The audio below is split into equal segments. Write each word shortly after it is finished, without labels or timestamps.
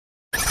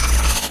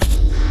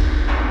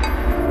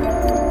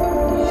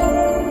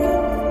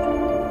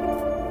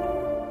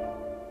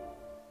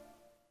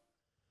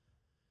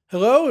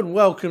Hello and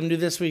welcome to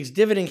this week's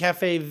Dividend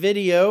Cafe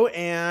video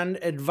and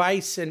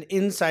Advice and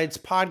Insights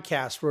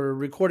podcast. We're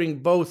recording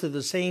both at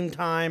the same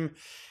time,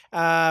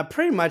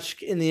 pretty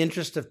much in the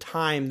interest of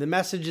time. The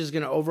message is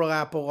going to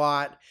overlap a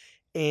lot,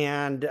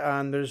 and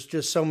there's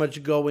just so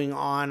much going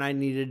on. I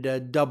needed to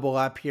double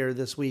up here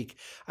this week.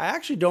 I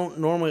actually don't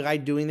normally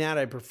like doing that.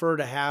 I prefer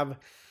to have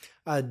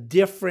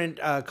different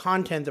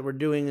content that we're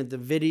doing at the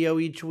video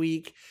each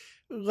week,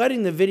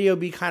 letting the video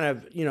be kind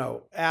of,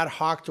 ad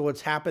hoc to what's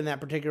happened that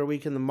particular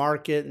week in the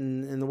market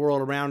and in the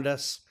world around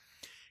us.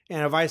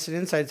 And Advice and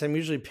Insights, I'm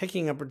usually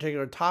picking a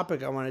particular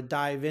topic I want to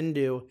dive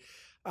into.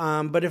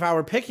 But if I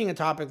were picking a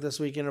topic this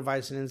week in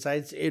Advice and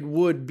Insights, it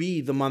would be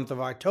the month of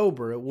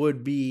October. It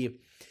would be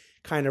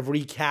kind of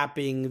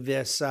recapping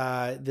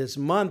this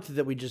month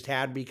that we just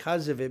had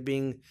because of it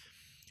being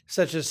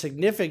such a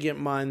significant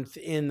month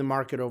in the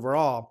market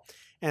overall.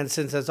 And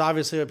since that's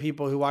obviously what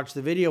people who watch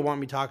the video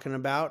want me talking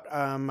about,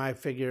 I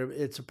figure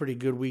it's a pretty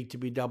good week to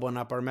be doubling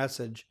up our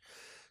message.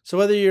 So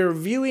whether you're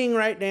viewing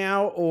right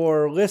now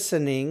or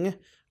listening,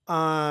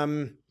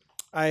 I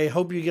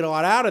hope you get a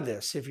lot out of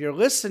this. If you're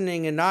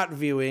listening and not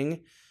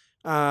viewing,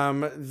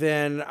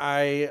 then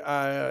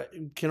I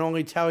can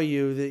only tell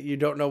you that you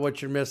don't know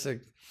what you're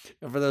missing.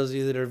 And for those of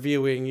you that are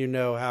viewing, you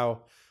know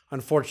how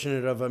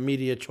unfortunate of a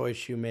media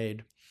choice you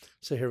made.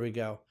 So here we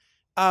go.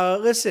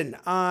 Listen,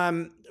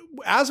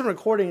 as I'm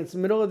recording, it's the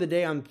middle of the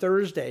day on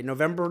Thursday,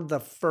 November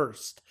the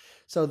 1st.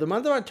 So the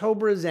month of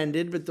October has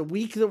ended, but the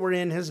week that we're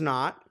in has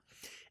not.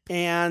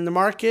 And the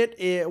market,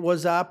 it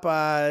was up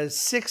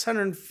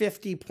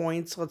 650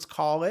 points, let's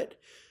call it,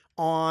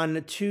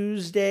 on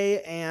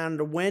Tuesday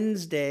and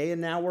Wednesday.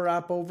 And now we're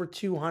up over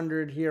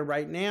 200 here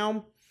right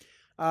now.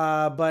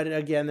 But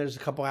again, there's a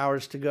couple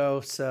hours to go,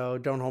 so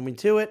don't hold me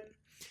to it.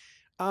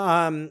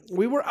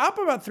 We were up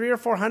about 300 or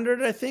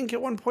 400, I think,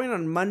 at one point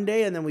on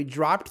Monday, and then we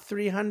dropped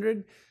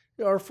 300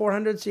 or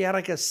 400. So you had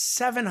like a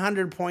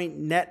 700 point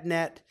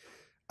net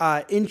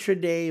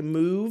intraday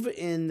move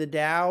in the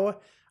Dow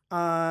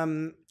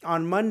on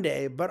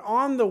Monday. But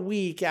on the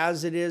week,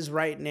 as it is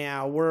right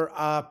now, we're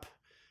up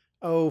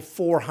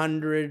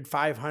 400,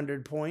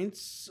 500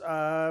 points,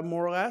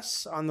 more or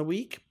less, on the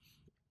week.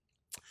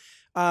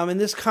 And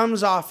this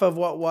comes off of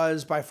what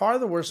was by far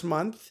the worst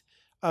month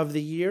of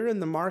the year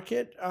in the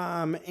market.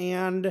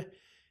 And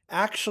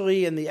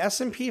actually in the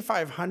S&P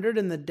 500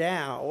 and the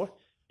Dow,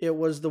 it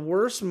was the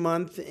worst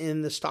month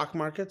in the stock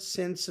market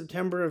since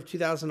September of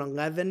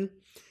 2011.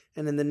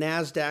 And in the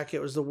NASDAQ, it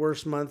was the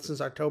worst month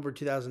since October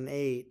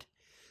 2008.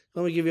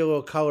 Let me give you a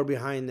little color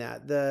behind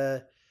that.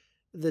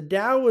 The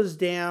Dow was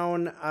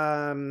down,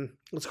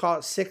 let's call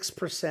it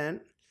 6%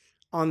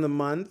 on the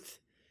month.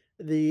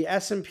 The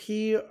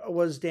S&P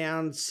was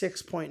down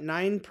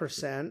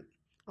 6.9%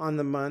 on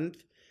the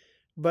month.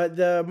 But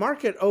the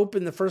market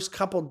opened the first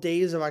couple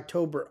days of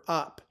October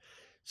up.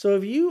 So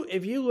if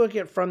you look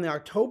at from the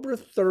October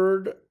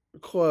 3rd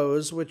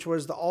close, which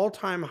was the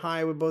all-time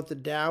high with both the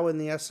Dow and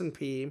the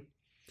S&P,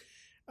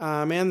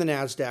 and the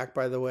NASDAQ,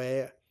 by the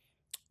way,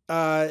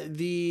 at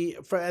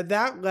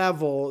that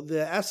level,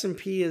 the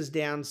S&P is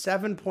down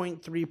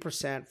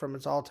 7.3% from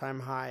its all-time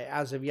high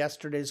as of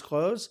yesterday's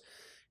close,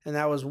 and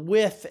that was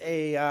with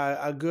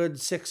a good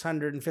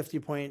 650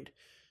 point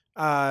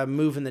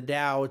move in the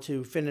Dow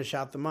to finish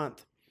out the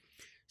month.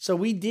 So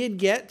we did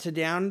get to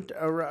down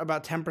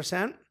about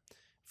 10%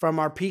 from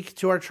our peak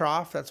to our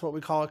trough. That's what we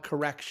call a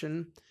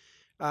correction.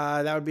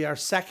 That would be our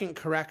second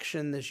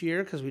correction this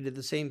year because we did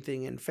the same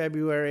thing in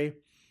February.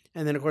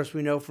 And then, of course,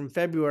 we know from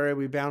February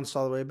we bounced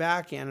all the way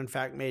back and, in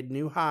fact, made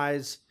new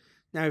highs.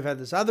 Now we've had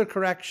this other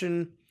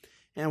correction,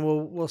 and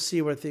we'll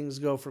see where things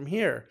go from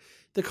here.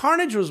 The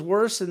carnage was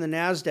worse in the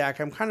NASDAQ.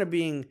 I'm kind of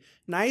being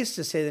nice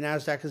to say the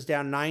NASDAQ is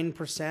down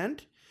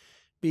 9%.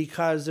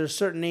 Because there's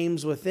certain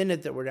names within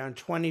it that were down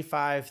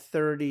 25,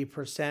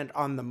 30%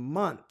 on the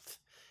month.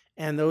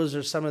 And those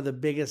are some of the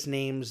biggest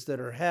names that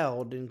are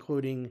held,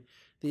 including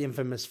the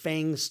infamous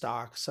FANG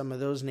stock. Some of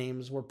those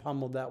names were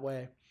pummeled that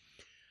way.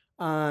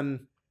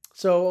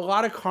 So a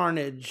lot of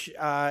carnage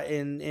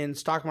in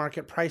stock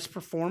market price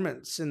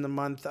performance in the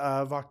month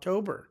of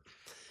October.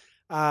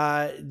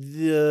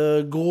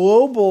 The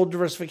global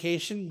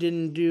diversification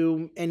didn't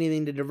do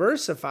anything to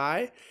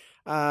diversify.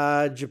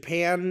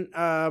 Japan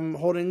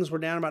holdings were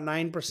down about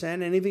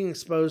 9%. Anything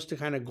exposed to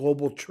kind of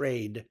global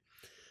trade.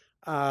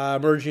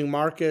 Emerging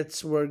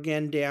markets were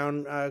again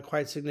down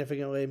quite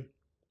significantly.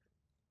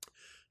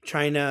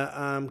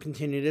 China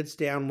continued its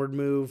downward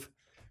move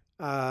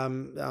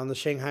on the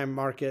Shanghai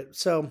market.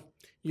 So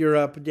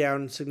Europe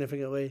down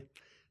significantly.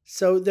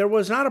 So there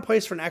was not a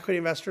place for an equity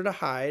investor to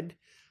hide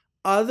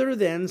other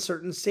than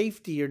certain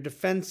safety or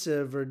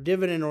defensive or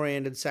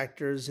dividend-oriented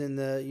sectors in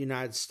the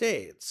United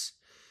States.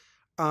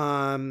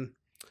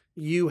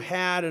 You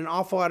had an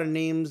awful lot of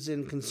names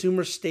in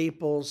consumer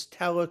staples,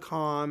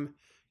 telecom,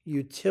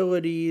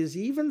 utilities,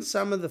 even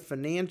some of the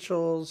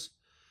financials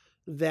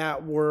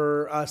that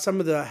were some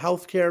of the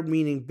healthcare,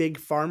 meaning big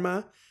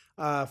pharma,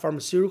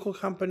 pharmaceutical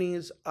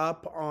companies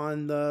up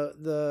on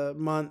the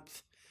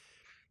month.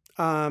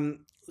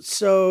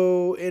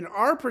 So in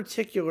our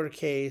particular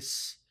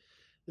case,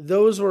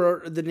 those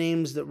were the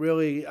names that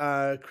really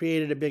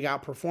created a big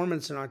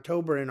outperformance in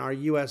October in our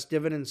U.S.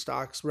 dividend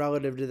stocks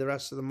relative to the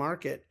rest of the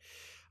market.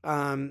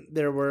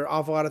 There were an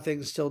awful lot of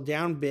things still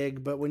down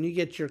big, but when you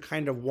get your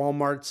kind of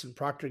Walmarts and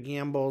Procter &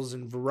 Gamble's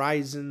and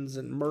Verizon's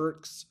and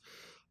Merck's,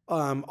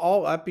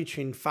 all up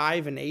between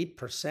 5 and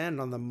 8%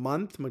 on the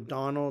month,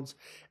 McDonald's,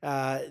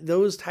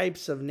 those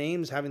types of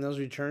names having those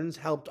returns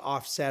helped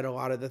offset a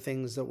lot of the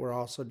things that were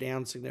also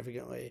down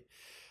significantly.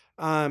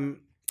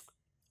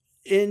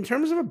 In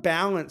terms of a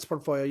balanced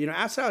portfolio,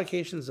 asset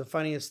allocation is the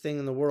funniest thing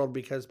in the world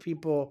because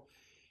people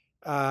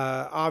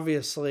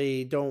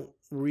obviously don't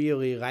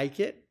really like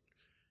it.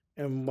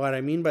 And what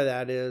I mean by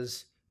that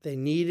is they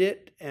need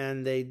it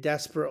and they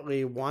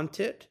desperately want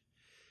it.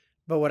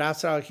 But what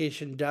asset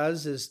allocation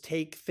does is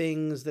take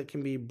things that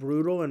can be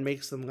brutal and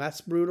makes them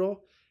less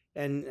brutal.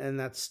 And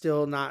that's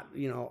still not,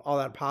 all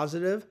that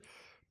positive.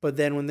 But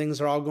then when things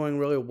are all going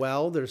really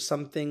well, there's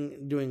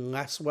something doing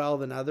less well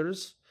than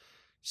others.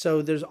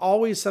 So there's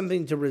always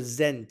something to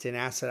resent in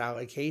asset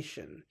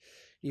allocation.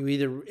 You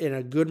either, in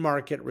a good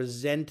market,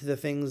 resent the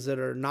things that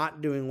are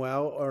not doing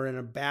well, or in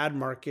a bad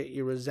market,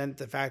 you resent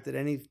the fact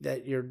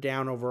that you're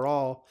down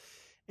overall.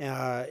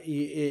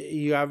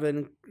 You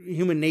have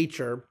human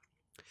nature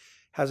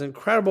has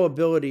incredible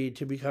ability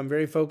to become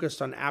very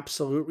focused on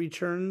absolute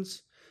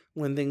returns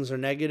when things are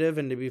negative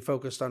and to be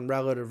focused on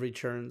relative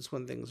returns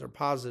when things are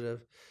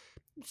positive.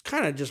 It's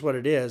kind of just what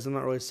it is. I'm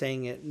not really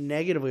saying it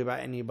negatively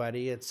about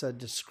anybody. It's a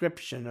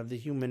description of the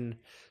human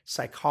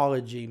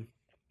psychology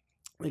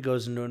that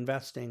goes into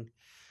investing.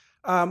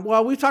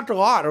 Well, we've talked a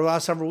lot over the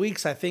last several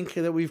weeks. I think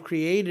that we've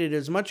created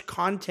as much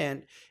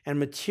content and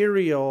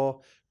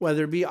material,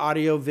 whether it be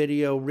audio,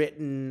 video,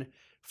 written,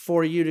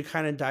 for you to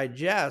kind of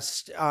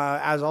digest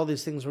as all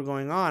these things were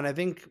going on. I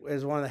think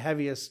is one of the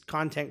heaviest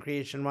content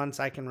creation months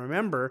I can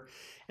remember.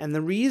 And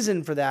the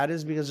reason for that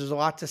is because there's a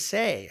lot to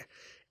say.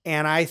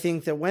 And I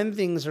think that when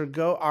things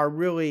are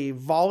really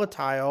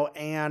volatile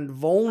and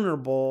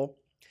vulnerable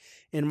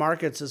in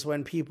markets is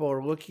when people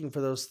are looking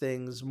for those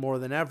things more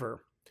than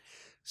ever.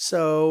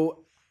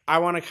 So I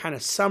want to kind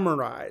of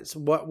summarize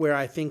where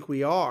I think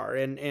we are.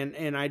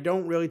 And I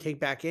don't really take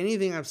back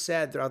anything I've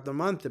said throughout the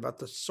month about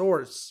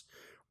the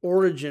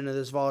origin of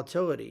this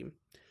volatility.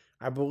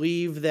 I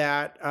believe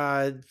that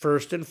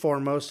first and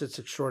foremost, it's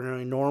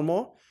extraordinarily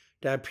normal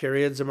to have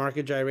periods of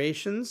market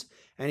gyrations.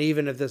 And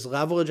even if this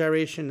level of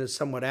gyration is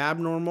somewhat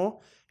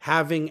abnormal,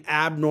 having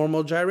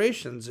abnormal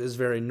gyrations is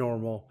very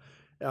normal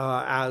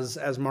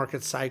as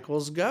market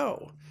cycles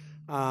go.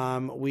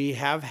 We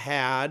have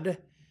had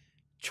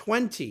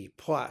 20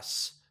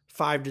 plus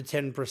 5 to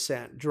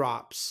 10%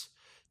 drops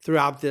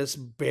throughout this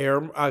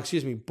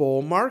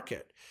bull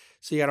market.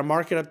 So you got a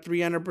market up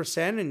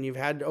 300%, and you've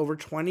had over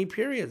 20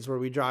 periods where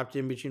we dropped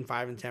in between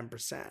 5 and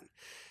 10%.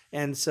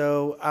 And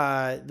so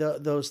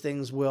those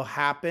things will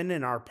happen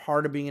and are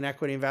part of being an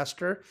equity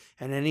investor.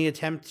 And any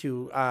attempt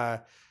to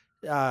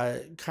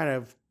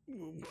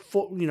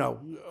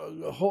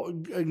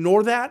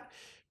ignore that,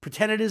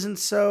 pretend it isn't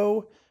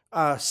so,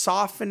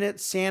 soften it,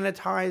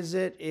 sanitize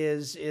it,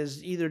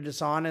 is either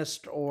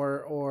dishonest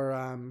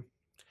or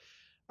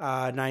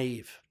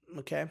naive.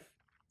 Okay.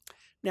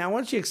 Now,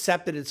 once you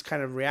accept that it's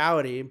kind of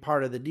reality and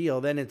part of the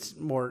deal, then it's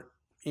more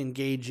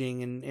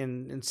engaging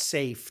and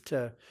safe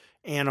to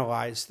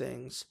analyze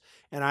things.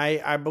 And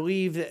I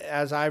believe that,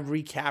 as I've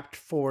recapped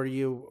for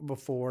you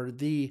before,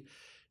 the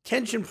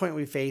tension point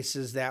we face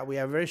is that we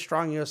have a very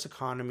strong U.S.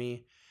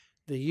 economy.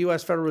 The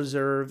U.S. Federal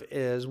Reserve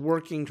is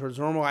working towards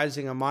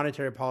normalizing a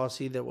monetary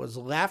policy that was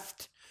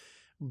left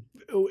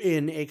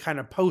in a kind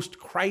of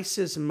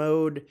post-crisis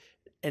mode.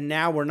 And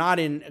now we're not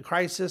in a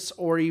crisis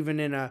or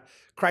even in a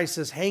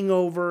crisis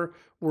hangover.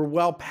 We're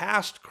well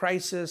past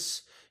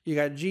crisis. You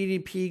got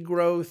GDP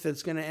growth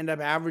that's going to end up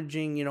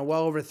averaging,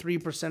 well over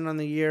 3% on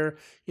the year.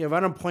 You have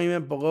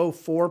unemployment below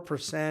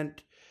 4%,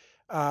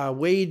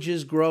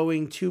 wages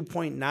growing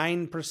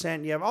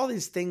 2.9%. You have all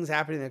these things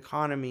happening in the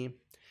economy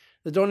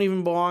that don't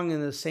even belong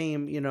in the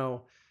same,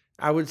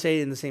 I would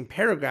say in the same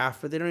paragraph,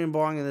 but they don't even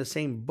belong in the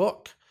same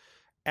book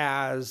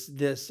as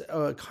this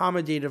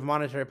accommodative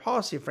monetary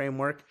policy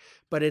framework,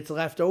 but it's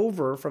left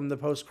over from the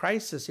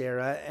post-crisis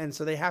era. And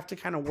so they have to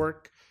kind of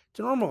work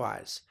to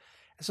normalize.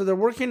 So they're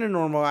working to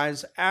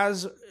normalize,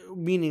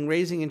 meaning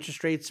raising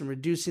interest rates and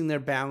reducing their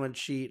balance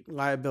sheet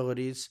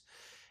liabilities.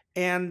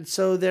 And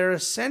so they're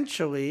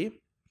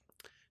essentially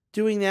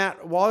doing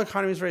that while the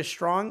economy is very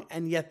strong,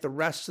 and yet the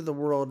rest of the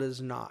world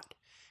is not.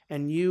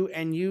 And you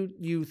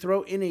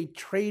throw in a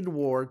trade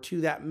war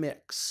to that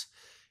mix,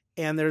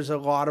 and there's a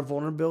lot of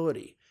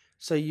vulnerability.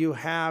 So you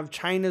have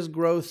China's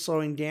growth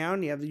slowing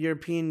down. You have the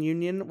European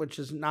Union, which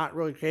has not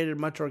really created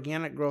much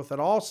organic growth at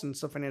all since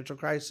the financial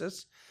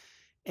crisis.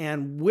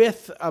 And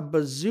with a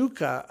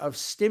bazooka of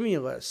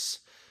stimulus,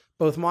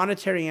 both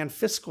monetary and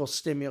fiscal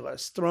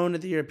stimulus thrown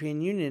at the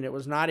European Union, it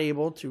was not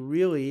able to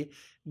really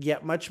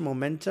get much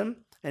momentum.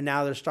 And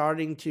now they're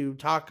starting to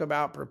talk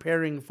about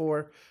preparing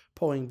for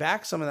pulling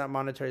back some of that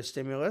monetary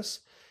stimulus.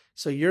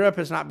 So Europe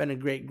has not been a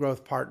great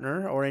growth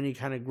partner or any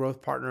kind of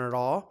growth partner at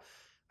all.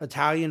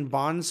 Italian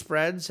bond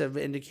spreads have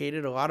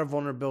indicated a lot of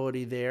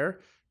vulnerability there.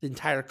 The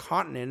entire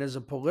continent is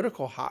a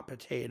political hot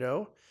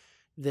potato.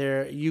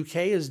 The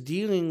UK is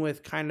dealing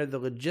with kind of the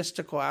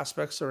logistical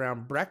aspects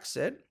around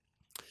Brexit.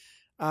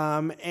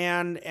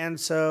 And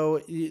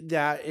so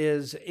that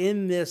is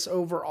in this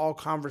overall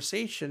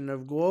conversation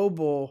of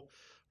global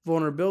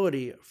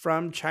vulnerability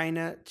from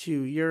China to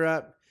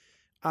Europe.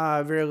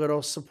 Very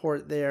little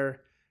support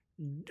there.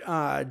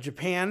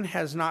 Japan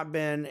has not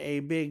been a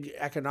big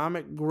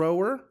economic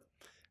grower,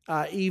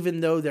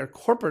 even though their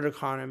corporate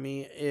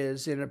economy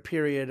is in a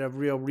period of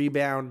real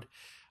rebound.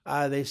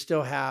 They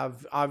still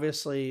have,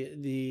 obviously,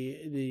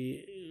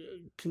 the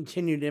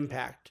continued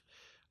impact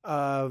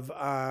of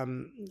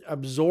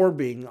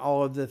absorbing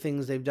all of the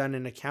things they've done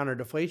in a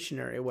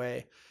counter-deflationary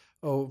way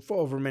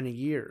over many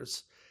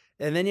years.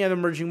 And then you have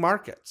emerging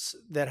markets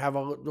that have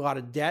a lot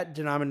of debt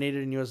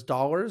denominated in US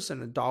dollars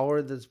and a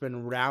dollar that's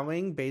been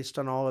rallying based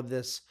on all of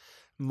this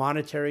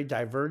monetary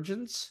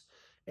divergence.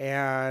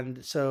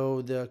 And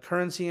so the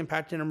currency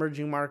impact in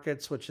emerging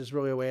markets, which is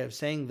really a way of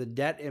saying the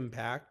debt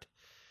impact,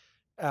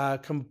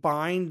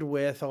 combined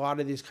with a lot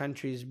of these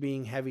countries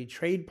being heavy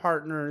trade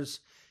partners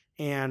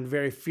and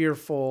very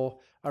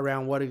fearful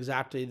around what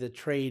exactly the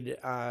trade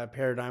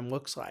paradigm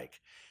looks like.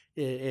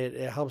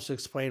 It helps to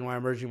explain why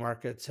emerging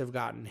markets have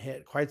gotten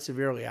hit quite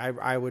severely.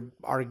 I would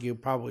argue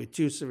probably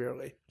too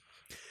severely.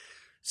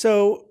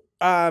 So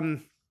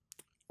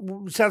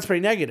sounds pretty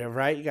negative,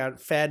 right? You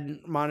got Fed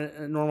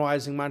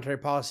normalizing monetary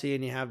policy,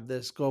 and you have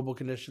this global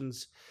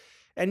conditions.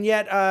 And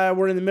yet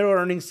we're in the middle of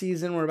earnings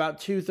season. We're about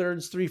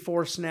 2/3,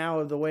 3/4 now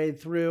of the way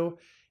through.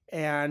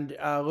 And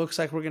looks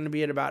like we're going to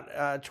be at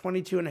about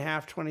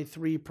 22.5%,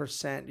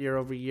 23% year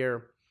over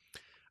year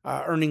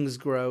earnings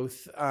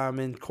growth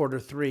in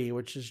Q3,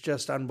 which is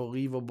just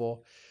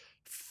unbelievable.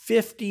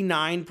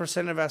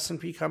 59% of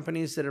S&P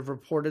companies that have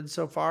reported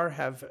so far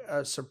have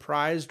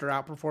surprised or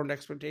outperformed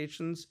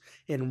expectations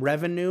in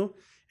revenue,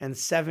 and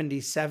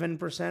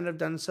 77% have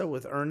done so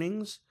with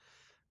earnings.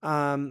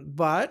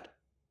 But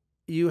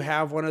you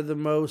have one of the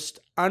most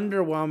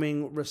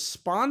underwhelming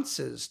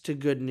responses to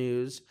good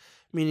news,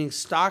 meaning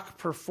stock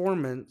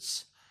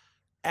performance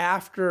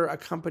after a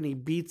company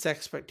beats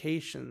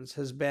expectations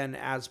has been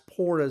as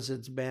poor as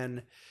it's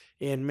been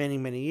in many,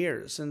 many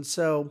years. And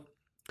so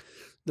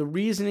the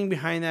reasoning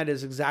behind that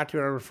is exactly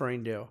what I'm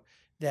referring to,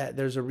 that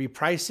there's a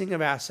repricing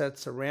of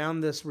assets around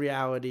this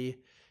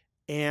reality,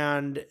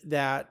 and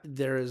that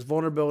there is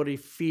vulnerability,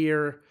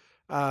 fear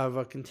of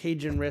a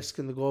contagion risk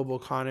in the global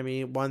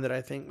economy, one that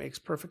I think makes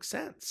perfect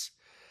sense.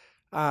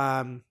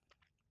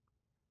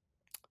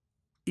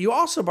 You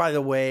also, by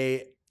the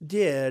way,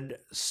 did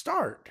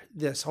start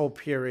this whole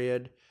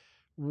period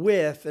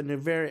with a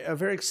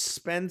very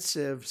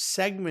expensive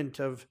segment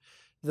of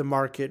the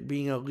market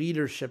being a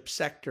leadership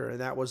sector, and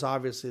that was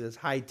obviously this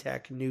high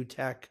tech, new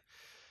tech,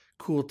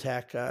 cool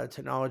tech,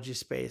 technology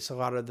space. A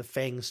lot of the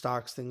FANG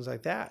stocks, things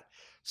like that.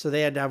 So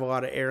they had to have a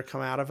lot of air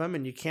come out of them,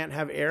 and you can't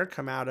have air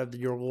come out of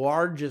your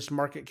largest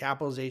market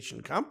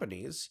capitalization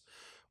companies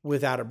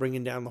without it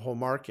bringing down the whole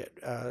market,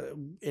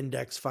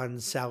 index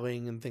funds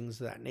selling and things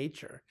of that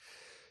nature.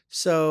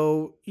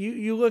 So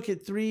you look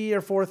at 3 or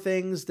 4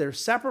 things, they're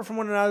separate from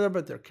one another,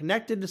 but they're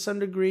connected to some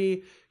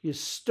degree. You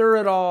stir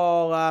it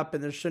all up,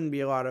 and there shouldn't be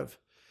a lot of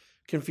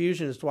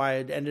confusion as to why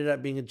it ended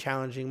up being a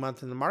challenging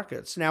month in the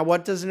markets. Now,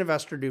 what does an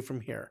investor do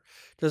from here?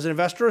 Does an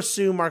investor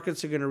assume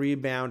markets are going to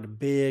rebound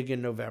big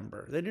in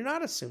November? They do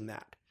not assume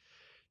that.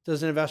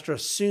 Does an investor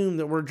assume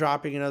that we're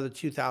dropping another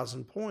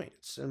 2,000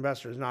 points? An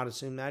investor does not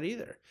assume that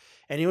either.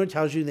 Anyone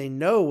tells you they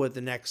know what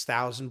the next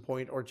 1,000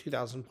 point or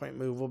 2,000 point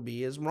move will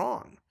be is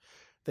wrong.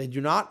 They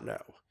do not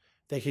know.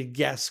 They could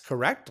guess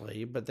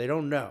correctly, but they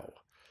don't know.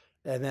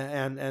 And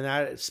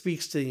that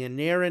speaks to the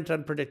inherent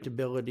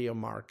unpredictability of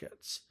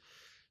markets.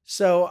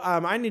 So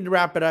I need to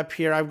wrap it up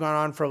here. I've gone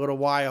on for a little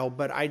while,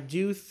 but I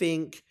do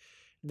think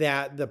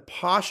that the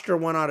posture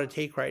one ought to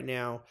take right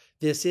now,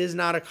 this is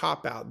not a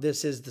cop-out.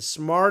 This is the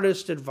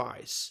smartest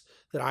advice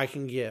that I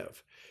can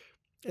give.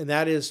 And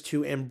that is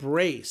to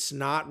embrace,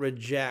 not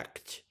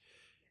reject,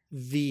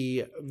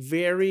 the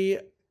very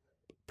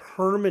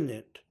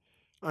permanent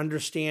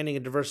understanding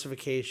of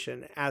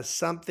diversification as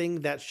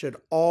something that should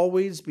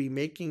always be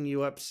making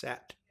you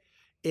upset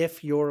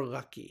if you're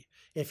lucky,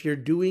 if you're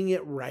doing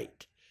it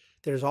right.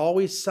 There's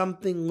always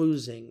something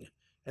losing,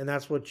 and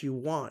that's what you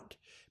want,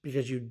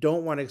 because you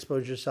don't want to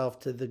expose yourself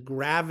to the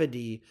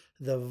gravity,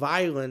 the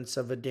violence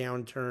of a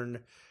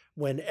downturn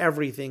when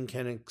everything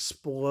can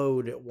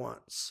explode at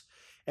once.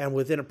 And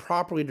within a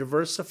properly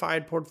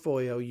diversified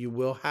portfolio, you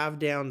will have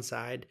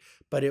downside,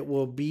 but it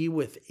will be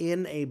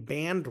within a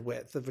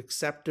bandwidth of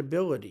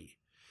acceptability.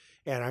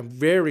 And I'm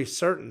very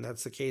certain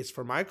that's the case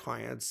for my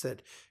clients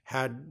that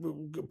had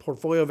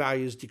portfolio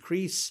values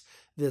decrease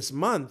this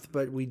month,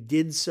 but we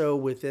did so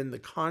within the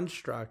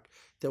construct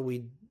that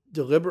we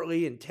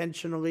deliberately,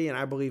 intentionally, and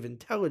I believe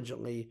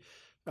intelligently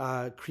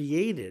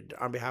created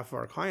on behalf of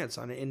our clients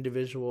on an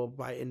individual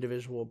by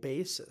individual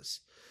basis.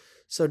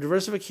 So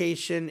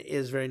diversification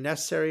is very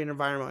necessary in an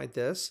environment like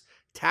this.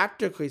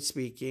 Tactically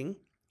speaking,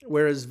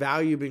 where is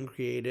value being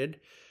created?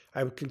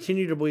 I would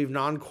continue to believe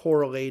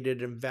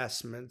non-correlated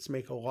investments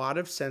make a lot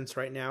of sense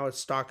right now as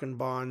stock and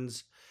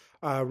bonds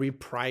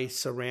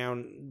reprice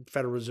around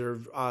Federal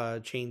Reserve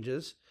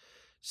changes.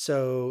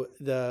 So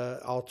the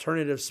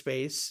alternative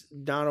space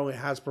not only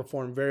has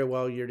performed very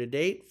well year to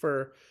date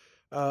for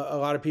a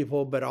lot of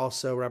people, but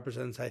also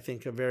represents, I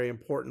think, a very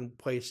important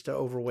place to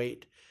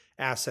overweight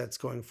assets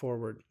going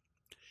forward.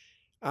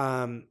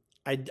 I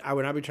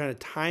would not be trying to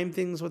time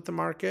things with the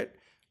market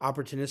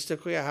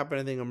opportunistically. I happen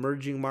to think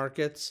emerging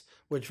markets,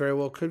 which very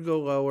well could go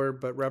lower,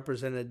 but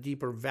represent a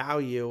deeper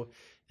value.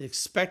 The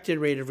expected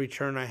rate of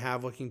return I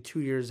have looking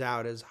 2 years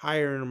out is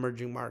higher in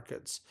emerging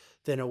markets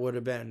than it would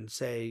have been,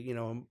 say,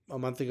 a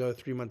month ago,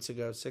 3 months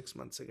ago, 6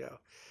 months ago.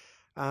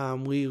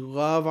 We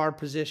love our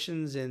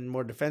positions in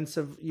more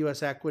defensive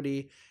U.S.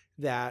 equity.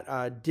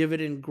 That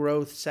dividend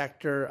growth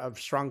sector of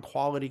strong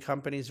quality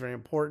companies is very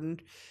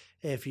important.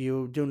 If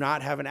you do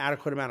not have an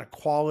adequate amount of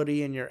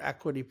quality in your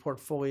equity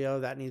portfolio,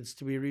 that needs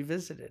to be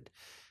revisited.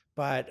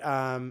 But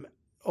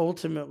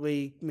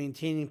ultimately,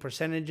 maintaining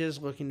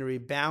percentages, looking to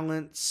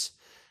rebalance,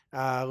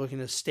 looking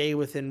to stay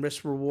within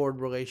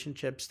risk-reward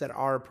relationships that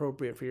are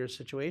appropriate for your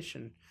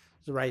situation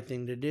is the right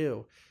thing to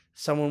do.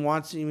 Someone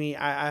wants me,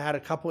 I had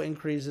a couple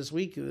inquiries this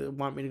week that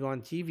want me to go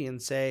on TV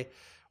and say,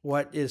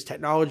 what is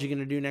technology going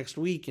to do next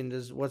week? And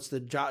what's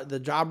the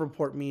job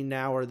report mean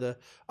now, or the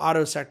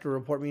auto sector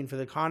report mean for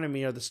the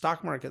economy, or the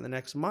stock market in the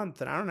next month?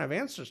 And I don't have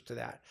answers to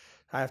that.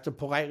 I have to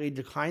politely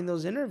decline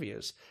those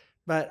interviews.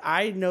 But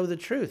I know the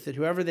truth that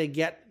whoever they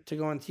get to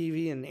go on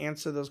TV and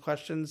answer those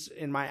questions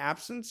in my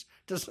absence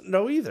doesn't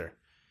know either.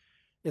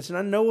 It's an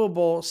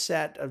unknowable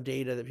set of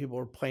data that people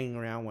are playing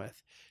around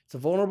with. It's a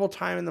vulnerable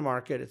time in the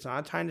market. It's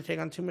not a time to take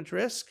on too much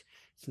risk.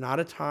 It's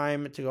not a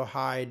time to go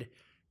hide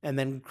and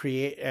then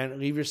create and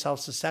leave yourself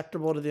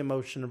susceptible to the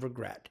emotion of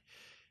regret.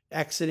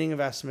 Exiting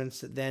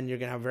investments that then you're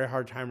going to have a very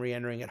hard time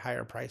re-entering at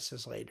higher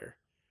prices later.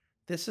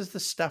 This is the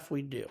stuff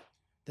we do.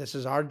 This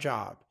is our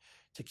job,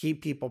 to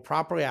keep people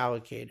properly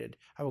allocated.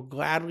 I will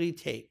gladly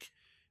take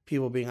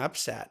people being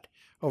upset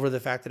over the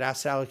fact that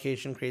asset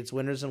allocation creates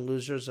winners and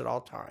losers at all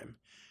time.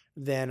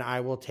 Then I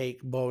will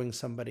take blowing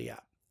somebody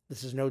up.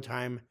 This is no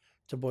time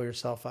to blow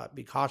yourself up.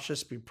 Be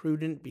cautious, be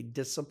prudent, be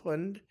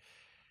disciplined.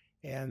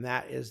 And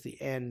that is the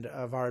end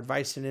of our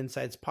Advice and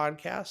Insights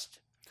podcast,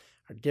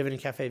 our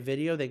Dividend Cafe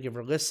video. Thank you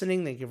for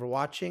listening. Thank you for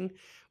watching.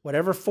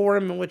 Whatever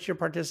forum in which you're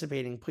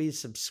participating, please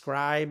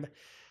subscribe.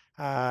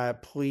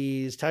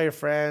 Please tell your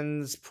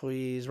friends.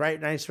 Please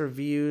write nice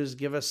reviews.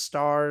 Give us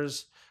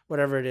stars.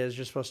 Whatever it is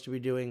you're supposed to be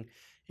doing.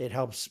 It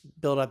helps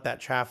build up that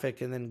traffic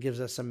and then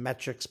gives us some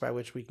metrics by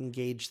which we can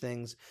gauge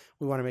things.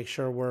 We want to make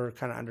sure we're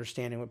kind of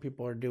understanding what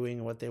people are doing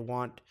and what they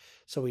want.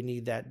 So we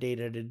need that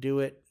data to do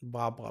it,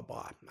 blah, blah,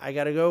 blah. I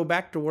got to go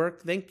back to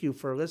work. Thank you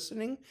for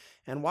listening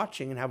and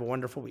watching, and have a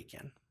wonderful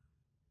weekend.